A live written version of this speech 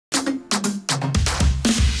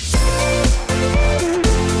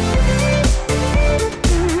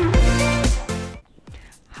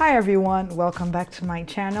everyone, welcome back to my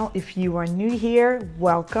channel. If you are new here,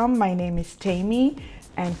 welcome. My name is Tammy,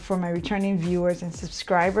 and for my returning viewers and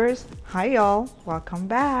subscribers, hi y'all, welcome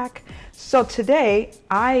back. So today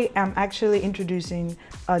I am actually introducing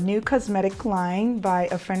a new cosmetic line by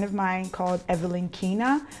a friend of mine called Evelyn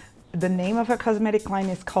Kina. The name of her cosmetic line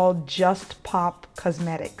is called Just Pop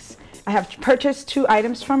Cosmetics. I have purchased 2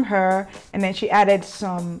 items from her, and then she added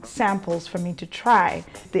some samples for me to try.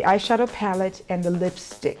 The eyeshadow palette and the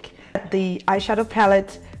lipstick. The eyeshadow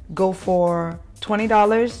palette go for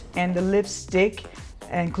 $20, and the lipstick,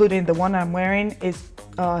 including the one I'm wearing, is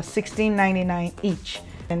 $16.99 each.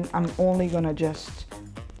 And I'm only gonna just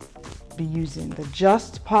be using the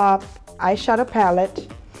Just Pop eyeshadow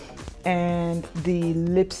palette and the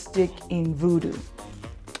lipstick in Voodoo.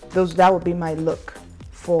 That would be my look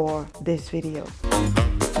for this video.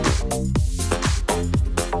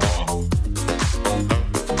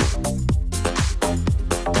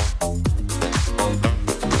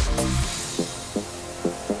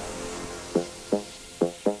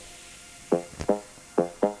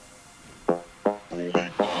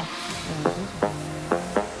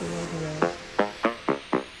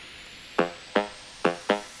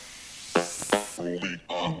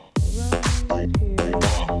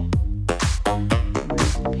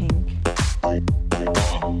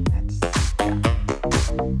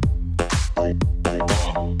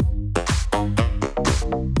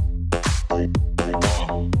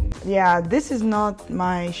 Yeah, this is not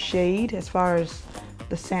my shade as far as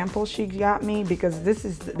the sample she got me, because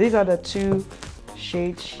these are the 2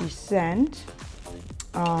 shades she sent,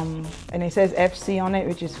 and it says FC on it,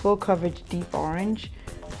 which is full coverage deep orange,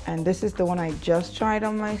 and this is the one I just tried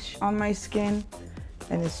on my skin,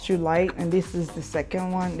 and it's too light. And this is the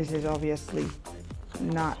second one. This is obviously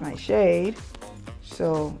not my shade,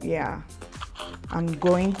 so yeah, I'm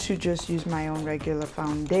going to just use my own regular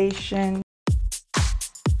foundation.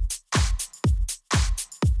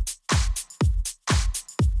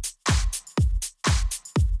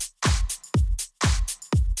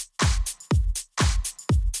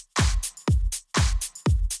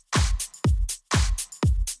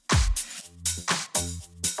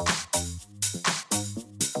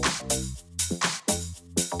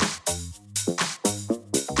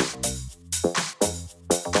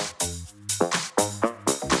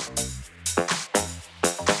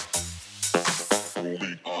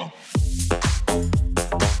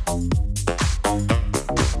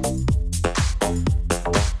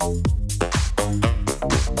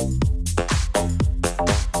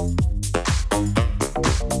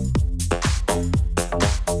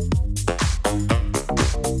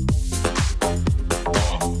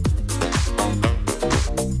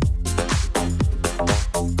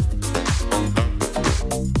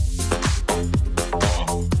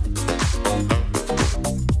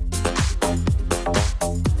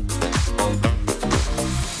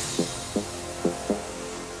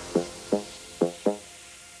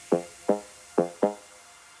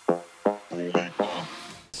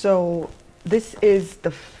 So this is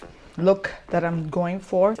the look that I'm going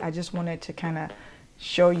for. I just wanted to kind of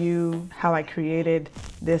show you how I created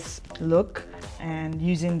this look, and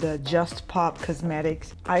using the Just Pop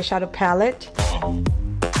Cosmetics eyeshadow palette.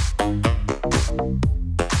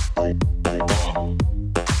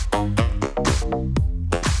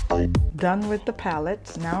 Done with the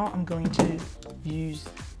palette. Now I'm going to use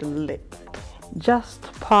the lip. Just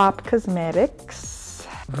Pop Cosmetics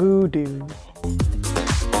Voodoo.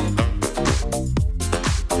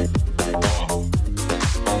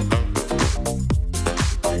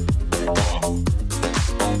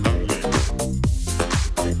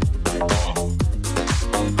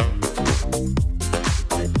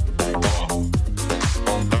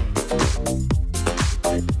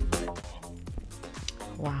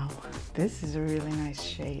 Wow, this is a really nice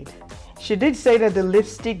shade. She did say that the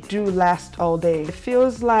lipstick do last all day. It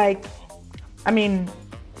feels like, I mean,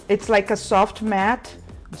 it's like a soft matte,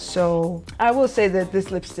 so I will say that these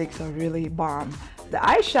lipsticks are really bomb. The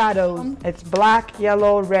eyeshadows, it's black,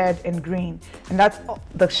 yellow, red, and green, and that's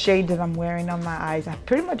the shade that I'm wearing on my eyes. I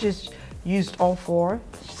pretty much just used all 4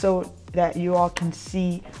 so that you all can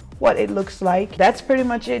see what it looks like. That's pretty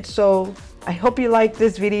much it. So I hope you like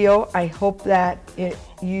this video. I hope that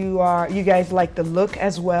you guys like the look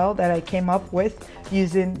as well that I came up with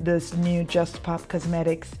using this new Just Pop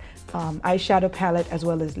Cosmetics eyeshadow palette as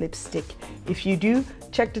well as lipstick. If you do,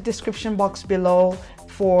 check the description box below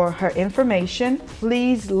for her information.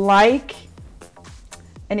 Please like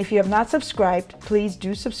And if you have not subscribed, please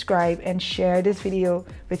do subscribe and share this video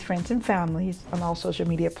with friends and families on all social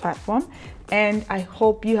media platforms. And I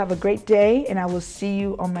hope you have a great day, and I will see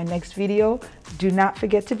you on my next video. Do not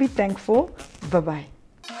forget to be thankful. Bye-bye.